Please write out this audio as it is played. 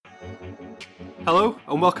Hello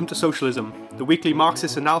and welcome to Socialism, the weekly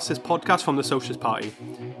Marxist analysis podcast from the Socialist Party.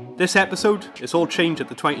 This episode is all changed at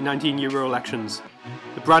the 2019 Euro elections.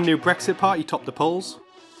 The brand new Brexit party topped the polls,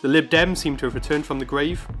 the Lib Dems seem to have returned from the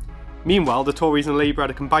grave. Meanwhile, the Tories and Labour had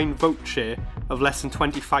a combined vote share of less than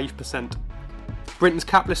 25%. Britain's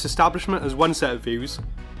capitalist establishment has one set of views,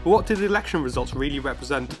 but what do the election results really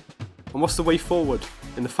represent? And what's the way forward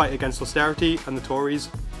in the fight against austerity and the Tories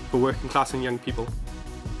for working class and young people?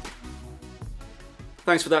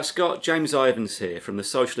 Thanks for that, Scott. James Ivans here from the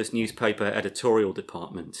Socialist Newspaper Editorial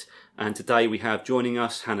Department. And today we have joining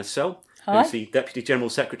us Hannah Sell, who's the Deputy General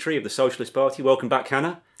Secretary of the Socialist Party. Welcome back,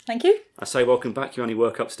 Hannah. Thank you. I say welcome back, you only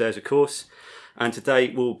work upstairs, of course. And today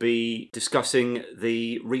we'll be discussing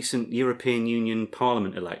the recent European Union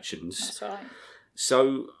Parliament elections. That's right.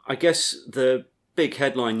 So I guess the big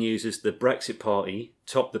headline news is the Brexit Party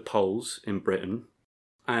topped the polls in Britain,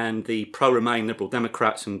 and the pro-Remain Liberal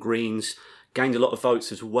Democrats and Greens gained a lot of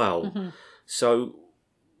votes as well. Mm-hmm. So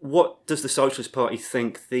what does the Socialist Party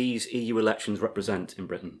think these EU elections represent in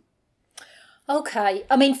Britain? Okay,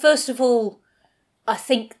 I mean, first of all, I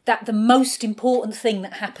think that the most important thing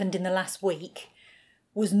that happened in the last week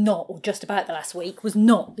was not, or just about the last week, was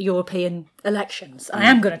not the European elections. I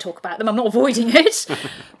am going to talk about them, I'm not avoiding it.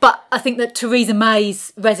 But I think that Theresa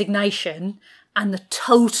May's resignation and the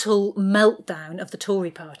total meltdown of the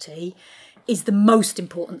Tory party is the most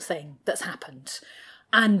important thing that's happened.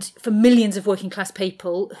 And for millions of working class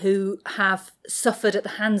people who have suffered at the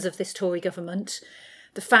hands of this Tory government,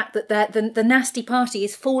 the fact that the nasty party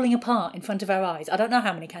is falling apart in front of our eyes. I don't know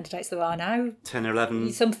how many candidates there are now. 10 or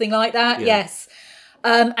 11. Something like that, yeah. Yes.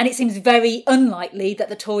 And it seems very unlikely that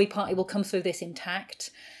the Tory party will come through this intact,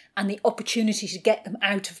 and the opportunity to get them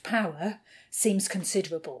out of power seems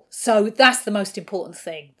considerable. So that's the most important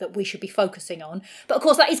thing that we should be focusing on. But of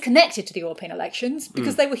course that is connected to the European elections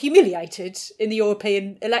because they were humiliated in the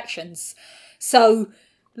European elections. So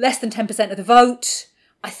less than 10% of the vote.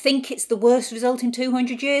 I think it's the worst result in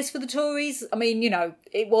 200 years for the Tories. I mean, you know,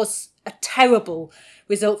 it was a terrible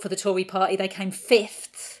result for the Tory party. They came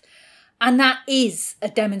fifth. And that is a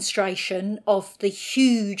demonstration of the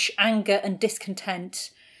huge anger and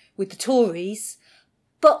discontent with the Tories,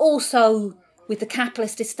 but also with the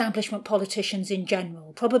capitalist establishment politicians in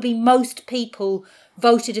general. Probably most people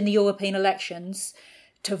voted in the European elections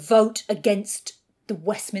to vote against the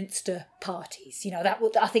Westminster parties. You know,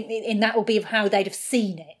 I think that will be how they'd have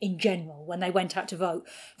seen it in general when they went out to vote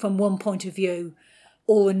from one point of view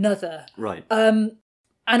or another. Right. And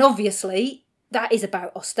obviously that is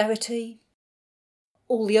about austerity.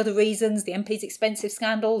 All the other reasons, the MP's expensive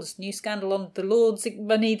scandal, this new scandal on the Lord's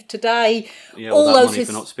money today. Yeah, all that money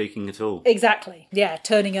for not speaking at all. Exactly, yeah,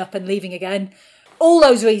 turning up and leaving again. All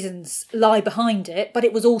those reasons lie behind it, but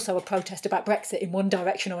it was also a protest about Brexit in one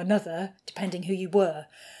direction or another, depending who you were.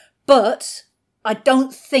 But I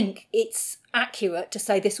don't think it's accurate to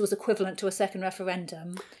say this was equivalent to a second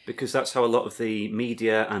referendum. Because that's how a lot of the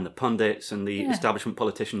media and the pundits and the establishment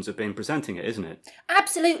politicians have been presenting it, isn't it?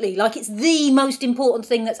 Absolutely. Like, it's the most important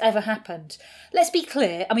thing that's ever happened. Let's be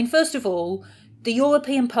clear. I mean, first of all, the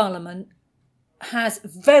European Parliament has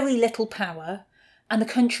very little power and the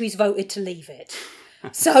country's voted to leave it.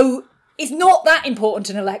 So it's not that important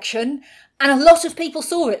an election, and a lot of people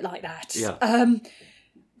saw it like that. Yeah.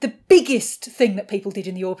 The biggest thing that people did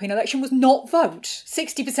in the European election was not vote.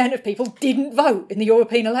 60% of people didn't vote in the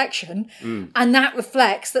European election, and that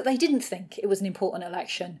reflects that they didn't think it was an important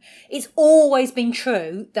election. It's always been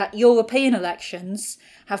true that European elections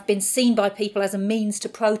have been seen by people as a means to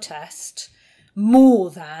protest more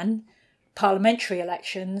than parliamentary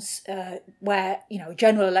elections, where, you know, a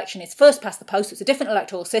general election is first past the post. It's a different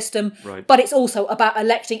electoral system, right. But it's also about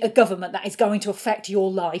electing a government that is going to affect your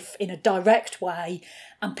life in a direct way,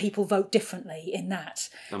 and people vote differently in that.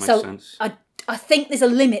 That makes sense. I think there's a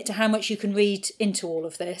limit to how much you can read into all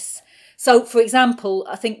of this. So, for example,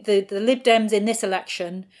 I think the Lib Dems in this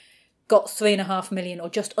election got 3.5 million, or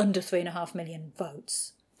just under 3.5 million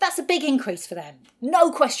votes. That's a big increase for them.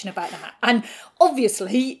 No question about that. And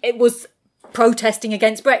obviously it was protesting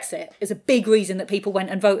against Brexit is a big reason that people went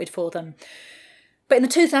and voted for them. But in the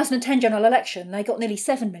 2010 general election, they got nearly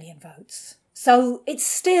 7 million votes. So it's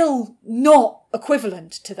still not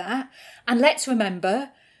equivalent to that. And let's remember,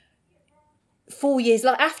 4 years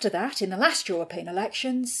after that, in the last European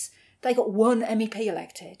elections, they got one MEP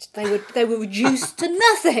elected. They were reduced to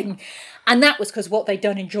nothing. And that was because what they'd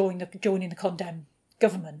done in joining the Condem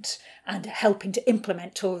government and helping to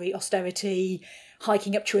implement Tory austerity,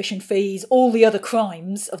 hiking up tuition fees, all the other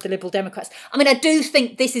crimes of the Liberal Democrats. I mean, I do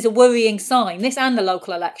think this is a worrying sign, this and the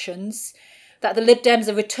local elections, that the Lib Dems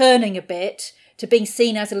are returning a bit to being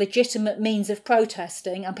seen as a legitimate means of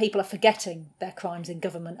protesting, and people are forgetting their crimes in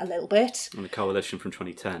government a little bit. And the coalition from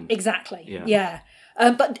 2010. Exactly, Yeah. yeah.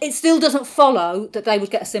 But it still doesn't follow that they would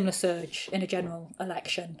get a similar surge in a general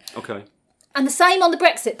election. Okay. And the same on the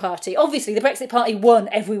Brexit Party. Obviously, the Brexit Party won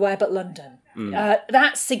everywhere but London.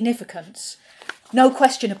 That's significant. No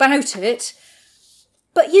question about it.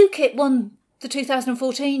 But UKIP won the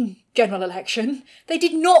 2014 general election. They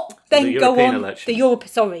did not then go on election. the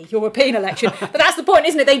European election. But that's the point,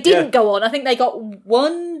 isn't it? They didn't go on. I think they got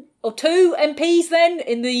 1 or 2 MPs then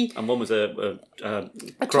in the... And one was a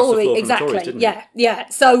Tory, exactly. The Tories, didn't yeah.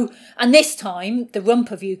 So, and this time, the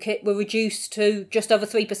rump of UKIP were reduced to just over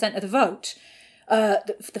 3% of the vote.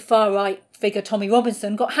 The far-right figure, Tommy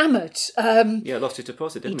Robinson, got hammered. Lost his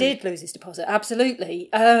deposit, didn't he? He did lose his deposit, absolutely.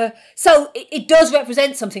 So it does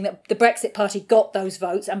represent something that the Brexit Party got those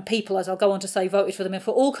votes, and people, as I'll go on to say, voted for them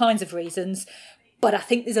for all kinds of reasons. But I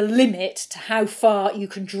think there's a limit to how far you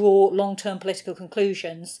can draw long-term political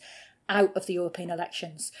conclusions out of the European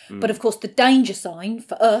elections. But of course, the danger sign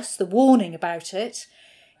for us, the warning about it,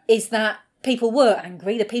 is that people were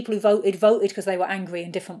angry. The people who voted because they were angry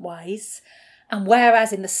in different ways. And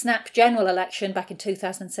whereas in the snap general election back in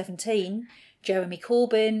 2017, Jeremy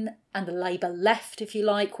Corbyn and the Labour left, if you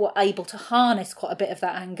like, were able to harness quite a bit of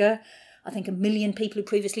that anger. I think 1 million people who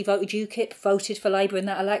previously voted UKIP voted for Labour in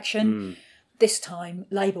that election. This time,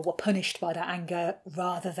 Labour were punished by that anger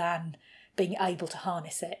rather than being able to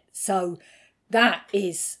harness it. So that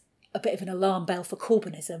is a bit of an alarm bell for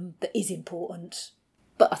Corbynism that is important.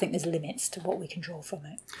 But I think there's limits to what we can draw from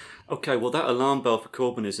it. Okay, well, that alarm bell for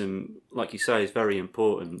Corbynism, like you say, is very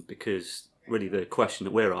important because really the question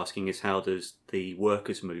that we're asking is how does the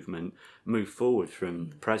workers' movement move forward from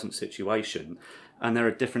the present situation? And there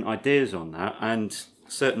are different ideas on that. And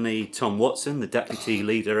certainly Tom Watson, the deputy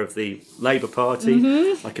leader of the Labour Party,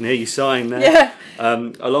 I can hear you sighing there,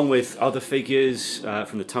 along with other figures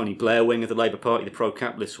from the Tony Blair wing of the Labour Party, the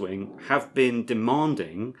pro-capitalist wing, have been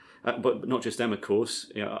demanding... but not just them, of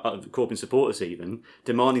course, Corbyn supporters even,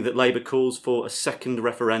 demanding that Labour calls for a second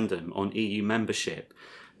referendum on EU membership.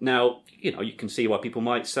 Now, you can see why people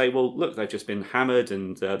might say, well, look, they've just been hammered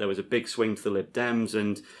and there was a big swing to the Lib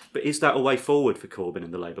Dems. But is that a way forward for Corbyn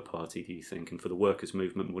and the Labour Party, do you think, and for the workers'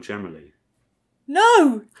 movement more generally?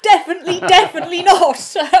 No, definitely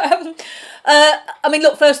not. I mean,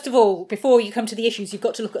 look, first of all, before you come to the issues, you've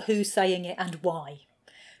got to look at who's saying it and why.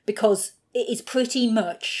 Because it is pretty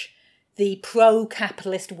much the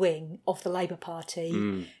pro-capitalist wing of the Labour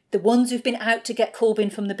Party, the ones who've been out to get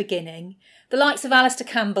Corbyn from the beginning, the likes of Alistair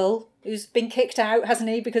Campbell, who's been kicked out, hasn't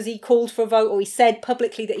he, because he called for a vote, or he said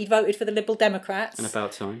publicly that he'd voted for the Liberal Democrats. And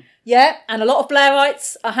about time. Yeah, and a lot of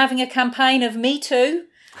Blairites are having a campaign of Me Too.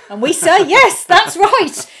 And we say, yes, that's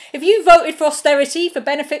right. If you voted for austerity, for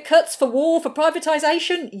benefit cuts, for war, for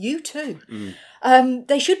privatisation, you too.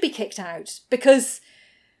 They should be kicked out because...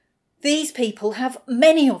 these people have,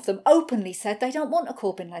 many of them, openly said they don't want a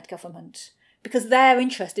Corbyn-led government because they're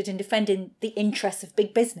interested in defending the interests of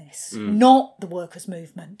big business, not the workers'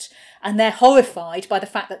 movement. And they're horrified by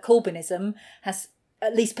the fact that Corbynism has,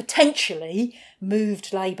 at least potentially,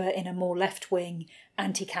 moved Labour in a more left-wing,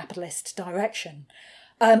 anti-capitalist direction.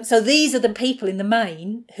 So these are the people in the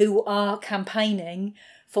main who are campaigning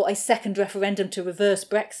for a second referendum to reverse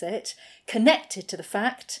Brexit, connected to the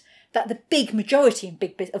fact that the big majority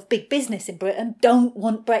of big business in Britain don't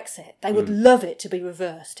want Brexit. They would love it to be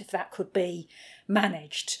reversed if that could be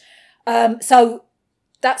managed. So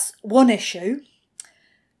that's one issue.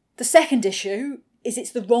 The second issue is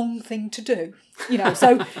it's the wrong thing to do.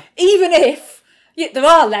 So even if there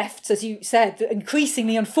are lefts, as you said,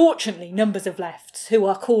 increasingly, unfortunately, numbers of lefts who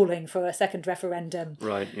are calling for a second referendum.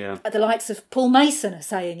 Right, yeah. The likes of Paul Mason are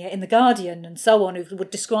saying it in The Guardian and so on, who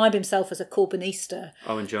would describe himself as a Corbynista.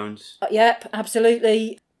 Owen Jones. Yep,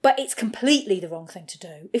 absolutely. But it's completely the wrong thing to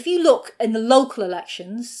do. If you look in the local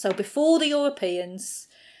elections, so before the Europeans,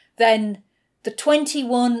 then the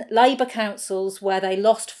 21 Labour councils where they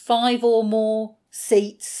lost 5 or more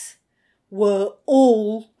seats were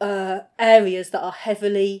all areas that are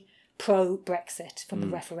heavily pro-Brexit from the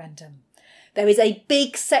referendum. There is a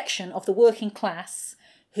big section of the working class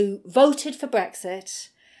who voted for Brexit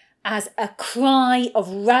as a cry of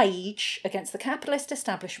rage against the capitalist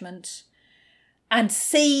establishment and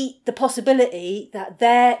see the possibility that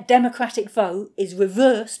their democratic vote is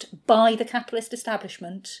reversed by the capitalist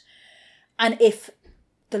establishment. And if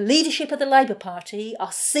the leadership of the Labour Party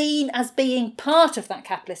are seen as being part of that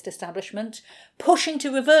capitalist establishment, pushing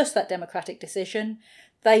to reverse that democratic decision,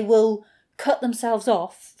 they will cut themselves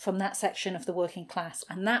off from that section of the working class.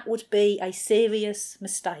 And that would be a serious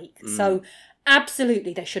mistake. So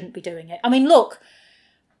Absolutely, they shouldn't be doing it. I mean, look,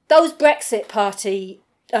 those Brexit Party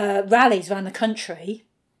rallies around the country,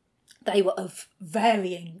 they were of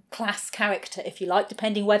varying class character, if you like,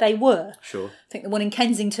 depending where they were. Sure. I think the one in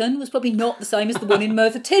Kensington was probably not the same as the one in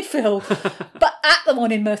Merthyr Tydfil. But at the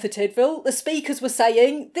one in Merthyr Tydfil, the speakers were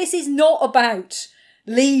saying, this is not about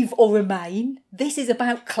leave or remain. This is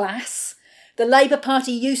about class. The Labour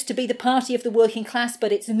Party used to be the party of the working class,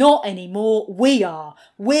 but it's not anymore. We are.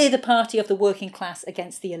 We're the party of the working class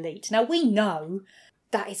against the elite. Now, we know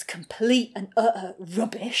that is complete and utter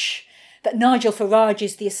rubbish, that Nigel Farage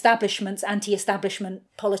is the establishment's anti-establishment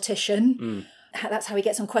politician. That's how he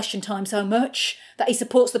gets on Question Time so much, that he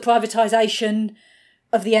supports the privatisation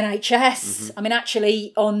of the NHS. I mean,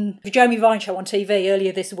 actually, on the Jeremy Vine show on TV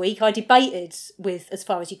earlier this week, I debated with, as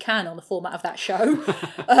far as you can on the format of that show,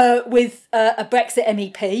 with a Brexit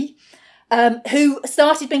MEP who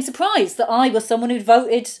started being surprised that I was someone who'd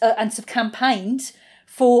voted and campaigned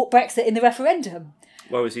for Brexit in the referendum.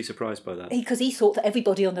 Why was he surprised by that? Because he thought that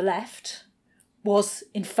everybody on the left was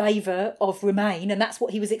in favour of Remain, and that's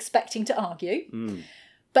what he was expecting to argue.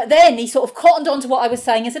 But then he sort of cottoned on to what I was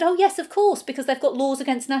saying and said, oh, yes, of course, because they've got laws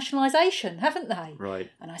against nationalisation, haven't they? Right.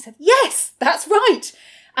 And I said, yes, that's right.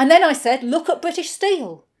 And then I said, look at British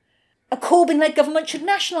Steel. A Corbyn-led government should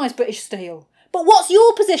nationalise British Steel. But what's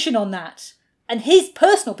your position on that? And his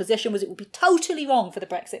personal position was it would be totally wrong for the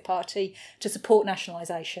Brexit Party to support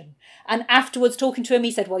nationalisation. And afterwards, talking to him,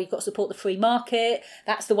 he said, well, you've got to support the free market.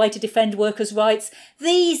 That's the way to defend workers' rights.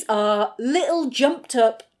 These are little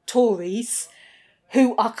jumped-up Tories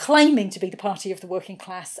who are claiming to be the party of the working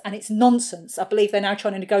class, and it's nonsense. I believe they're now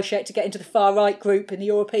trying to negotiate to get into the far-right group in the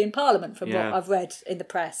European Parliament, from what I've read in the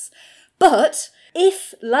press. But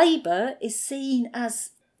if Labour is seen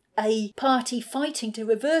as a party fighting to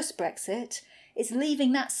reverse Brexit, it's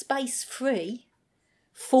leaving that space free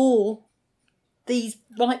for these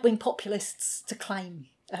right-wing populists to claim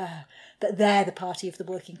that they're the party of the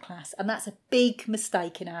working class. And that's a big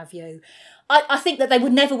mistake in our view. I think that they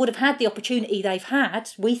never would have had the opportunity they've had,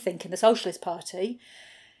 we think, in the Socialist Party,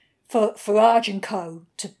 for Farage and co.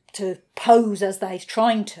 to pose as they're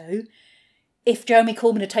trying to, if Jeremy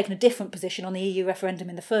Corbyn had taken a different position on the EU referendum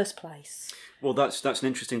in the first place. Well, that's an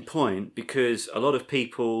interesting point, because a lot of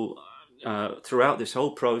people throughout this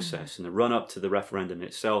whole process and the run-up to the referendum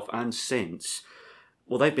itself and since,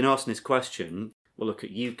 well, they've been asking this question. Well, look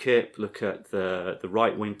at UKIP, look at the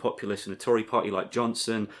right-wing populists in the Tory party like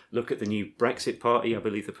Johnson, look at the new Brexit party. I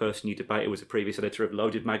believe the person you debated was a previous editor of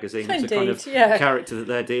Loaded magazine. It's a kind of character that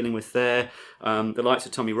they're dealing with there. The likes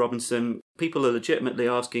of Tommy Robinson. People are legitimately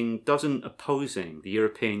asking, doesn't opposing the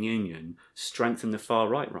European Union strengthen the far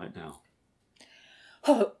right now?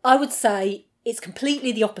 Oh, I would say it's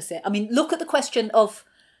completely the opposite. I mean, look at the question of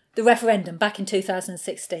the referendum back in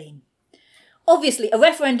 2016. Obviously, a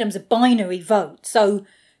referendum's a binary vote, so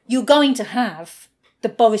you're going to have the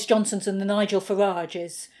Boris Johnsons and the Nigel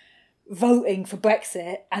Farages voting for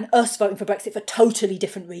Brexit and us voting for Brexit for totally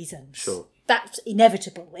different reasons. Sure. That's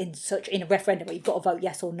inevitable in a referendum where you've got to vote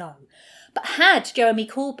yes or no. But had Jeremy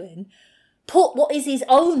Corbyn put what is his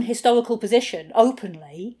own historical position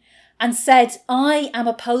openly and said, I am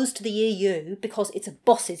opposed to the EU because it's a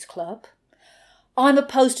boss's club. I'm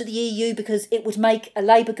opposed to the EU because it would make a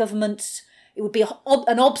Labour government... It would be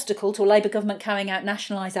an obstacle to a Labour government carrying out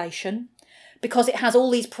nationalisation because it has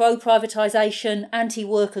all these pro-privatisation,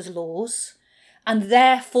 anti-workers laws, and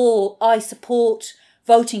therefore I support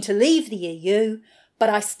voting to leave the EU, but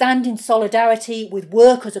I stand in solidarity with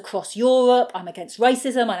workers across Europe. I'm against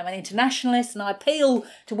racism, I'm an internationalist, and I appeal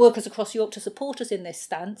to workers across Europe to support us in this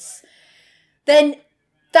stance. Then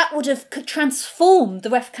that would have transformed the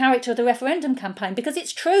character of the referendum campaign, because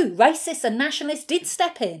it's true, racists and nationalists did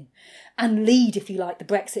step in and lead, if you like, the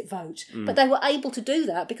Brexit vote. But they were able to do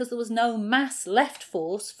that because there was no mass left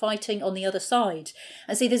force fighting on the other side.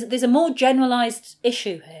 And see, there's a more generalised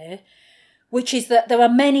issue here, which is that there are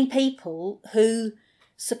many people who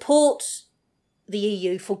support the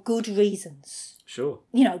EU for good reasons. Sure.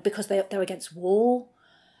 You know, because they're against war,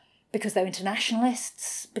 because they're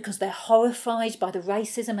internationalists, because they're horrified by the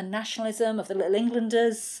racism and nationalism of the Little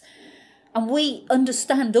Englanders. And we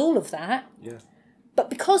understand all of that. Yeah. But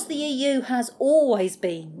because the EU has always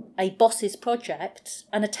been a boss's project,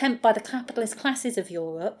 an attempt by the capitalist classes of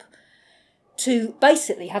Europe to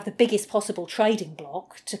basically have the biggest possible trading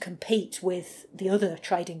bloc to compete with the other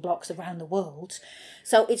trading blocs around the world.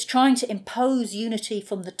 So it's trying to impose unity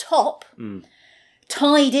from the top,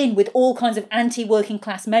 tied in with all kinds of anti-working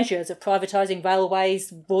class measures of privatising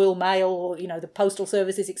railways, Royal Mail, or, you know, the postal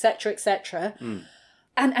services, etc., etc.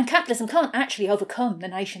 And capitalism can't actually overcome the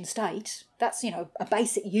nation state. That's, a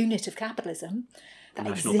basic unit of capitalism that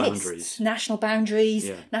National exists. boundaries. National boundaries,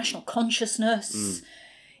 Yeah. national consciousness.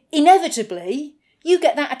 Inevitably, you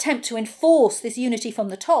get that attempt to enforce this unity from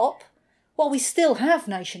the top while we still have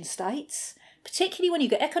nation states. Particularly when you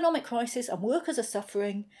get economic crisis and workers are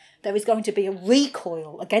suffering, there is going to be a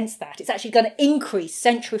recoil against that. It's actually going to increase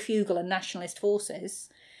centrifugal and nationalist forces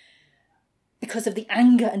because of the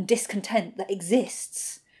anger and discontent that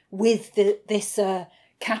exists with this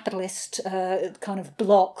capitalist kind of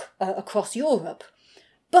bloc across Europe.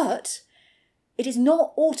 But it is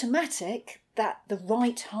not automatic that the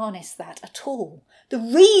right harness that at all. The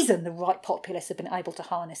reason the right populists have been able to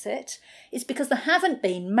harness it is because there haven't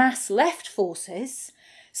been mass left forces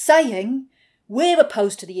saying, we're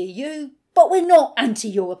opposed to the EU, but we're not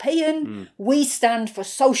anti-European. We stand for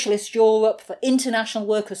socialist Europe, for international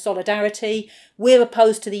workers' solidarity. We're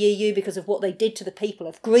opposed to the EU because of what they did to the people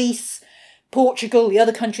of Greece, Portugal, the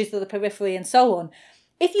other countries of the periphery, and so on.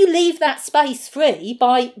 If you leave that space free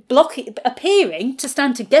by appearing to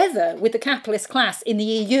stand together with the capitalist class in the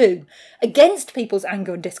EU against people's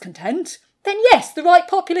anger and discontent, then yes, the right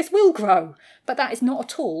populace will grow. But that is not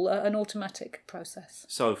at all an automatic process.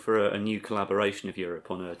 So for a new collaboration of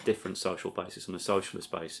Europe on a different social basis, on a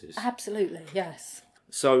socialist basis. Absolutely, yes.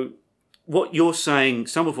 So what you're saying,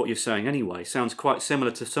 some of what you're saying anyway, sounds quite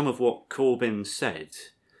similar to some of what Corbyn said.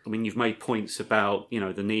 I mean, you've made points about,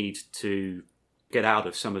 the need to get out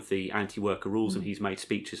of some of the anti-worker rules, and he's made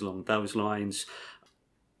speeches along those lines.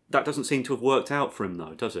 That doesn't seem to have worked out for him,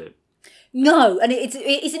 though, does it? No, and it's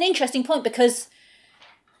an interesting point because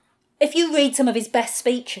if you read some of his best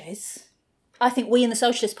speeches, I think we in the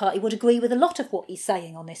Socialist Party would agree with a lot of what he's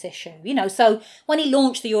saying on this issue. So when he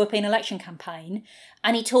launched the European election campaign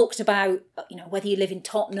and he talked about, whether you live in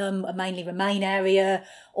Tottenham, a mainly Remain area,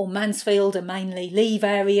 or Mansfield, a mainly Leave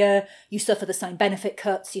area, you suffer the same benefit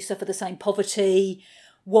cuts, you suffer the same poverty.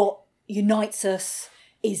 What unites us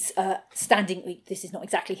is standing, this is not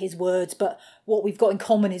exactly his words, but what we've got in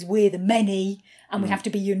common is we're the many and we have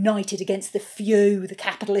to be united against the few, the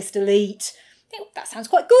capitalist elite. I think that sounds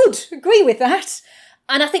quite good. Agree with that.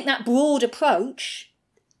 And I think that broad approach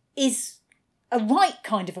is a right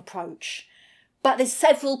kind of approach. But there's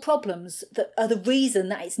several problems that are the reason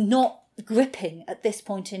that it's not gripping at this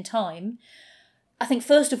point in time. I think,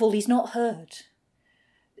 first of all, he's not heard.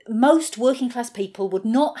 Most working class people would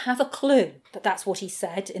not have a clue that that's what he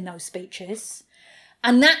said in those speeches.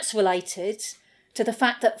 And that's related to the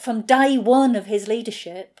fact that from day one of his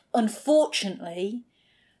leadership, unfortunately,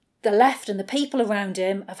 the left and the people around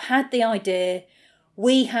him have had the idea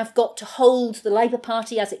we have got to hold the Labour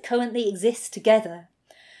Party as it currently exists together.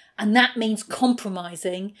 And that means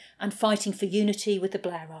compromising and fighting for unity with the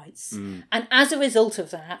Blairites. And as a result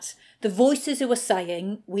of that, the voices who are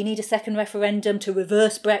saying we need a second referendum to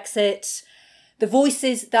reverse Brexit, the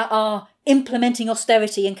voices that are implementing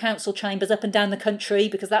austerity in council chambers up and down the country,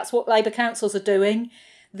 because that's what Labour councils are doing,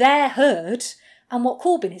 they're heard. And what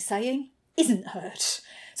Corbyn is saying isn't heard.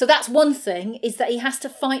 So that's one thing, is that he has to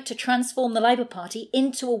fight to transform the Labour Party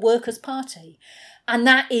into a workers' party. And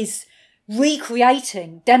that is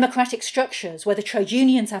recreating democratic structures where the trade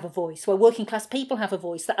unions have a voice, where working class people have a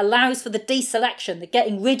voice, that allows for the deselection, the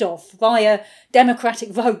getting rid of via democratic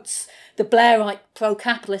votes, the Blairite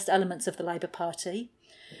pro-capitalist elements of the Labour Party.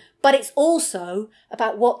 But it's also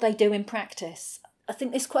about what they do in practice. I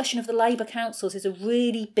think this question of the Labour councils is a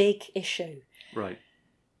really big issue. Right.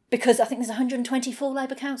 Because I think there's 124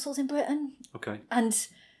 Labour councils in Britain. Okay. And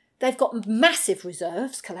they've got massive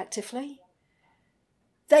reserves collectively.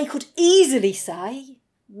 They could easily say,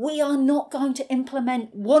 we are not going to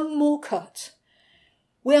implement one more cut.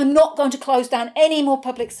 We are not going to close down any more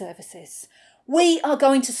public services. We are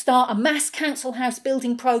going to start a mass council house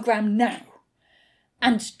building programme now.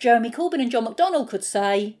 And Jeremy Corbyn and John McDonnell could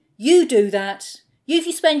say, you do that. If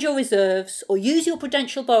you spend your reserves or use your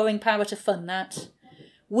prudential borrowing power to fund that,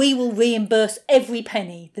 we will reimburse every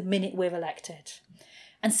penny the minute we're elected.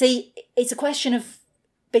 And see, it's a question of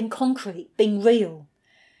being concrete, being real.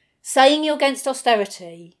 Saying you're against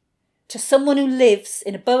austerity to someone who lives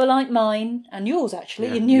in a borough like mine, and yours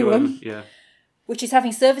actually, in Newham, which is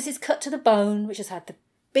having services cut to the bone, which has had the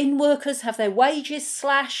bin workers have their wages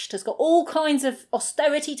slashed, has got all kinds of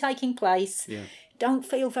austerity taking place, don't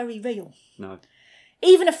feel very real. No.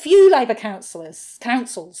 Even a few Labour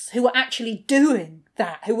councils who were actually doing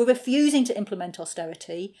that, who were refusing to implement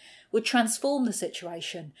austerity, would transform the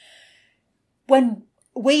situation. When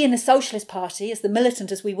we in the Socialist Party, as the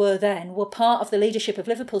militant as we were then, were part of the leadership of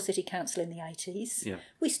Liverpool City Council in the 80s. Yeah.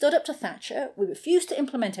 We stood up to Thatcher. We refused to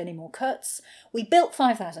implement any more cuts. We built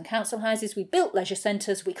 5,000 council houses. We built leisure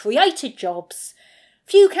centres. We created jobs.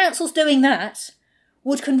 Few councils doing that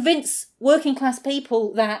would convince working class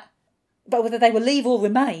people that, but whether they will leave or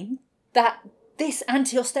remain, that this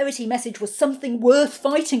anti-austerity message was something worth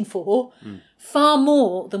fighting for, far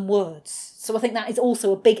more than words. So I think that is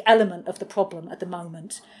also a big element of the problem at the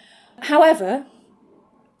moment. However,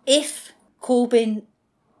 if Corbyn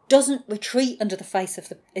doesn't retreat in the face of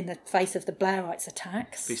the Blairites'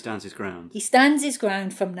 attacks, He stands his ground. he stands his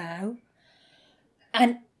ground from now.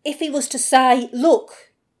 And if he was to say,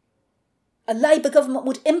 look, a Labour government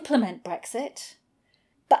would implement Brexit,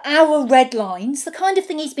 but our red lines, the kind of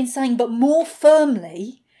thing he's been saying, but more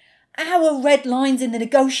firmly, our red lines in the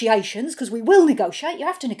negotiations, because we will negotiate, you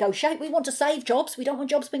have to negotiate, we want to save jobs, we don't want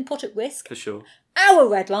jobs being put at risk. For sure. Our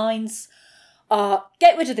red lines are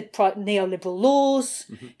get rid of the neoliberal laws,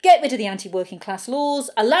 get rid of the anti-working class laws,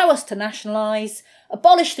 allow us to nationalise,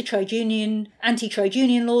 abolish the anti-trade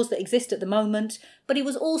union laws that exist at the moment. But he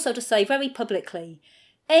was also to say very publicly,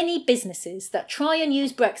 any businesses that try and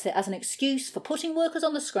use Brexit as an excuse for putting workers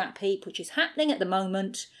on the scrap heap, which is happening at the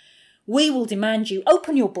moment, we will demand you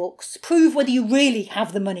open your books, prove whether you really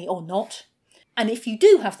have the money or not. And if you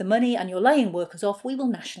do have the money and you're laying workers off, we will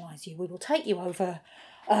nationalise you. We will take you over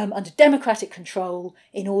under democratic control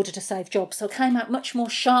in order to save jobs. So came out much more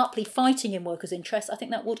sharply fighting in workers' interests. I think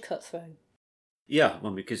that would cut through. Yeah,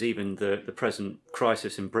 well, because even the present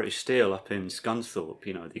crisis in British Steel up in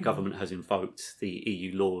Scunthorpe, the government has invoked the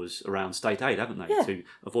EU laws around state aid, haven't they, to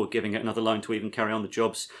avoid giving it another loan to even carry on the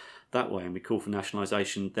jobs that way, and we call for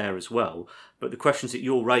nationalisation there as well. But the questions that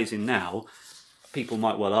you're raising now, people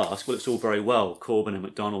might well ask, well, it's all very well, Corbyn and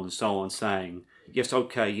McDonnell and so on saying, yes,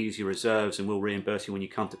 OK, use your reserves and we'll reimburse you when you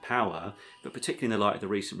come to power, but particularly in the light of the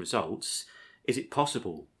recent results, is it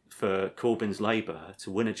possible for Corbyn's Labour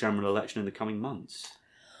to win a general election in the coming months?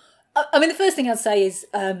 I mean, the first thing I'd say is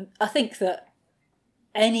I think that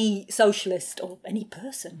any socialist or any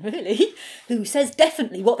person, really, who says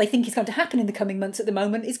definitely what they think is going to happen in the coming months at the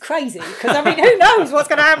moment is crazy. Because, I mean, who knows what's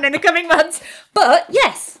going to happen in the coming months? But,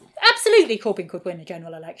 yes, absolutely Corbyn could win a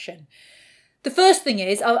general election. The first thing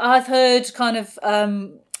is, I've heard kind of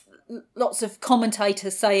lots of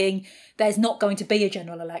commentators saying there's not going to be a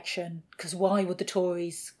general election because why would the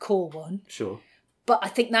Tories call one? Sure. But I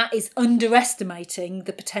think that is underestimating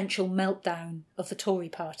the potential meltdown of the Tory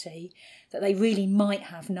party, that they really might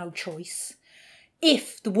have no choice.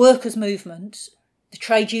 If the workers' movement, the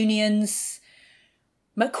trade unions,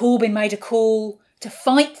 Corbyn made a call to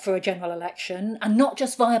fight for a general election, and not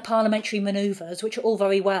just via parliamentary manoeuvres, which are all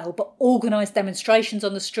very well, but organise demonstrations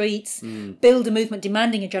on the streets, build a movement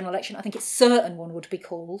demanding a general election, I think it's certain one would be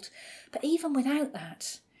called. But even without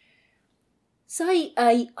that, say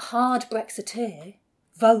a hard Brexiteer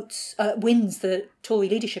wins the Tory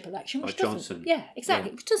leadership election, which like Johnson. Yeah,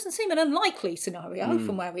 exactly. Which doesn't seem an unlikely scenario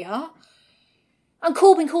from where we are. And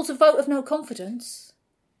Corbyn calls a vote of no confidence.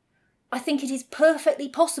 I think it is perfectly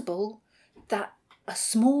possible that a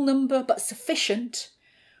small number, but sufficient,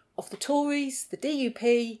 of the Tories, the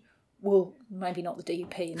DUP, well, maybe not the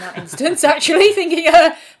DUP in that instance, actually,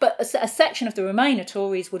 but a section of the Remainer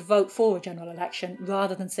Tories would vote for a general election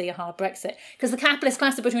rather than see a hard Brexit. Because the capitalist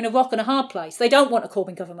class are between a rock and a hard place. They don't want a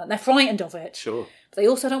Corbyn government. They're frightened of it. Sure. But they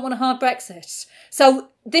also don't want a hard Brexit. So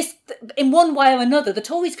this, in one way or another, the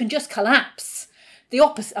Tories can just collapse. The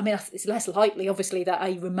opposite, I mean, it's less likely, obviously, that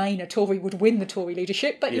a Remainer Tory would win the Tory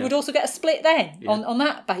leadership, but you would also get a split then on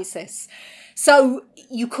that basis. So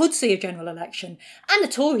you could see a general election. And the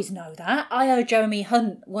Tories know that. I heard Jeremy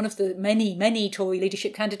Hunt, one of the many, many Tory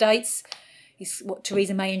leadership candidates. He's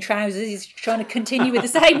Theresa May in trousers. He's trying to continue with the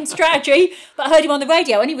same strategy. But I heard him on the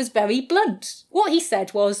radio and he was very blunt. What he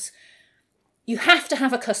said was, you have to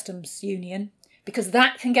have a customs union because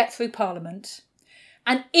that can get through Parliament.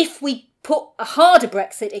 And if we put a harder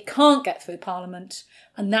Brexit, it can't get through Parliament,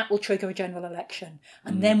 and that will trigger a general election.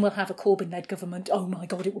 And then we'll have a Corbyn-led government. Oh my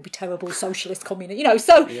God, it will be terrible, socialist, communist.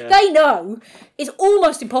 So they know it's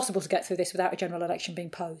almost impossible to get through this without a general election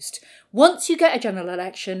being posed. Once you get a general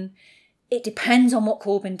election, it depends on what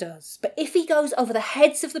Corbyn does. But if he goes over the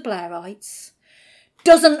heads of the Blairites,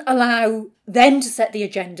 doesn't allow them to set the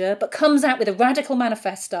agenda, but comes out with a radical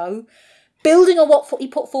manifesto, building on what he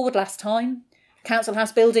put forward last time, council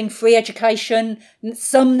house building, free education,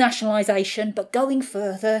 some nationalisation, but going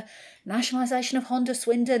further, nationalisation of Honda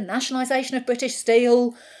Swindon, nationalisation of British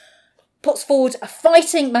Steel, puts forward a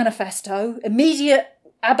fighting manifesto, immediate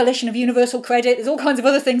abolition of universal credit, there's all kinds of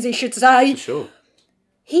other things he should say. Sure.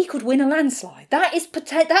 he could win a landslide.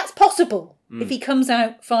 That's possible if he comes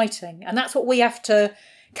out fighting. And that's what we have to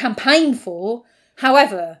campaign for.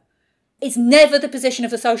 However, it's never the position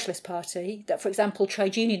of the Socialist Party that, for example,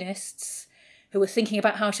 trade unionists who are thinking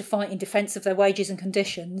about how to fight in defence of their wages and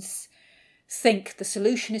conditions think the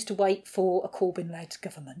solution is to wait for a Corbyn-led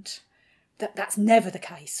government. That's never the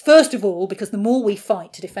case. First of all, because the more we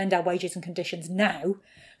fight to defend our wages and conditions now,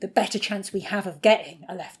 the better chance we have of getting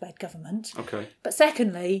a left-led government. Okay. But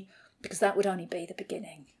secondly, because that would only be the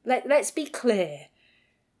beginning. Let's be clear.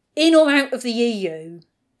 In or out of the EU,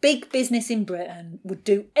 big business in Britain would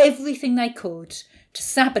do everything they could to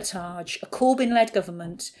sabotage a Corbyn-led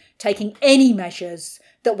government taking any measures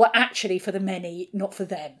that were actually for the many, not for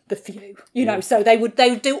them, the few. You know, so they would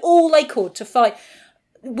do all they could to fight.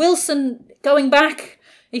 Wilson, going back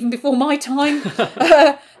even before my time,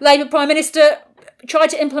 Labour Prime Minister,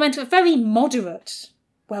 tried to implement a very moderate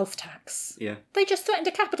wealth tax. Yeah. They just threatened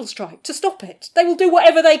a capital strike to stop it. They will do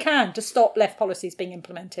whatever they can to stop left policies being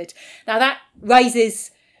implemented. Now that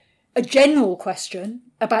raises a general question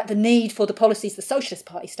about the need for the policies the Socialist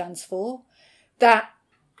Party stands for, that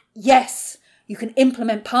yes, you can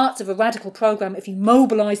implement parts of a radical programme if you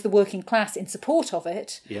mobilise the working class in support of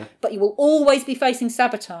it, but you will always be facing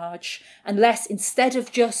sabotage unless, instead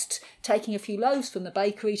of just taking a few loaves from the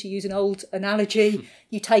bakery, to use an old analogy,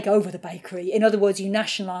 you take over the bakery. In other words, you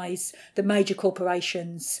nationalise the major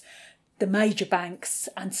corporations, the major banks,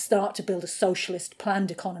 and start to build a socialist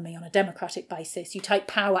planned economy on a democratic basis. You take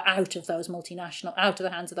power out of the hands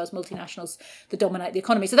of those multinationals that dominate the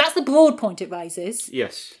economy. So that's the broad point it raises.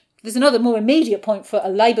 Yes. There's another more immediate point for a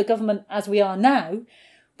Labour government as we are now,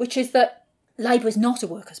 which is that Labour is not a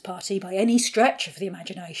workers' party by any stretch of the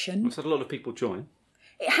imagination. We've had a lot of people join.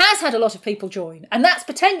 It has had a lot of people join, and that's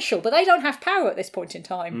potential, but they don't have power at this point in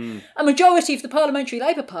time. A majority of the Parliamentary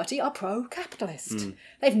Labour Party are pro-capitalist.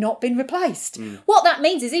 They've not been replaced. What that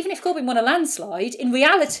means is even if Corbyn won a landslide, in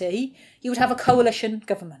reality, you would have a coalition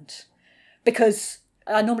government. Because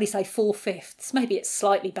I normally say 4/5, maybe it's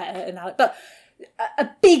slightly better, but a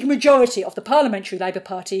big majority of the Parliamentary Labour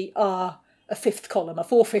Party are a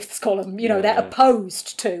 4/5 column. They're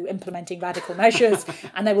opposed to implementing radical measures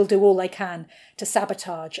and they will do all they can to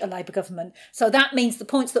sabotage a Labour government. So that means the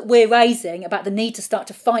points that we're raising about the need to start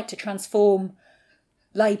to fight to transform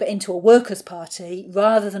Labour into a workers' party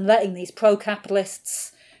rather than letting these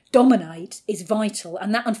pro-capitalists dominate is vital.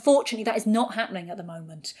 And that, unfortunately, that is not happening at the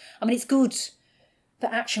moment. I mean, it's good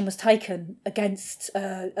that action was taken against,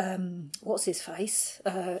 Alistair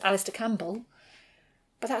Campbell.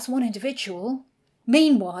 But that's one individual.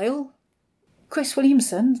 Meanwhile, Chris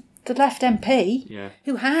Williamson, the left MP,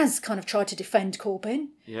 who has kind of tried to defend Corbyn,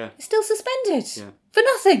 is still suspended for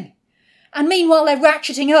nothing. And meanwhile, they're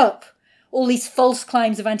ratcheting up all these false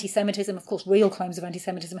claims of anti-Semitism. Of course, real claims of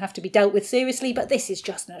anti-Semitism have to be dealt with seriously, but this is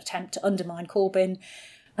just an attempt to undermine Corbyn,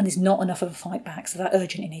 and there's not enough of a fight back, so that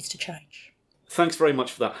urgently needs to change. Thanks very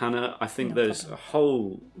much for that, Hannah. I think there's a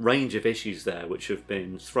whole range of issues there which have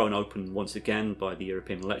been thrown open once again by the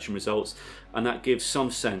European election results, and that gives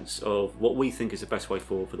some sense of what we think is the best way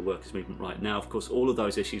forward for the workers' movement right now. Of course, all of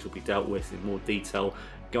those issues will be dealt with in more detail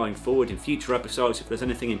going forward in future episodes. If there's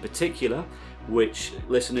anything in particular which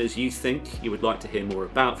listeners you think you would like to hear more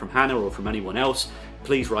about from Hannah or from anyone else,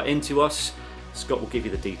 please write into us. Scott will give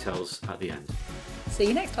you the details at the end. See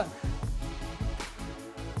you next time.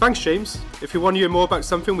 Thanks, James. If you want to hear more about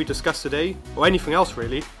something we discussed today, or anything else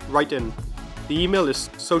really, write in. The email is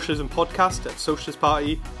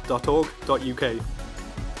socialismpodcast@socialistparty.org.uk.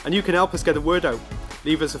 And you can help us get the word out.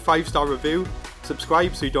 Leave us a 5-star review,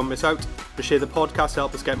 subscribe so you don't miss out, and share the podcast to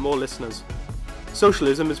help us get more listeners.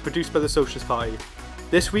 Socialism is produced by the Socialist Party.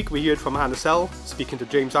 This week we heard from Hannah Sell, speaking to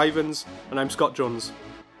James Ivans, and I'm Scott Jones.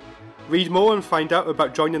 Read more and find out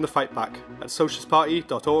about joining the fight back at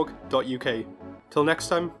socialistparty.org.uk. Till next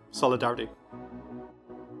time, solidarity.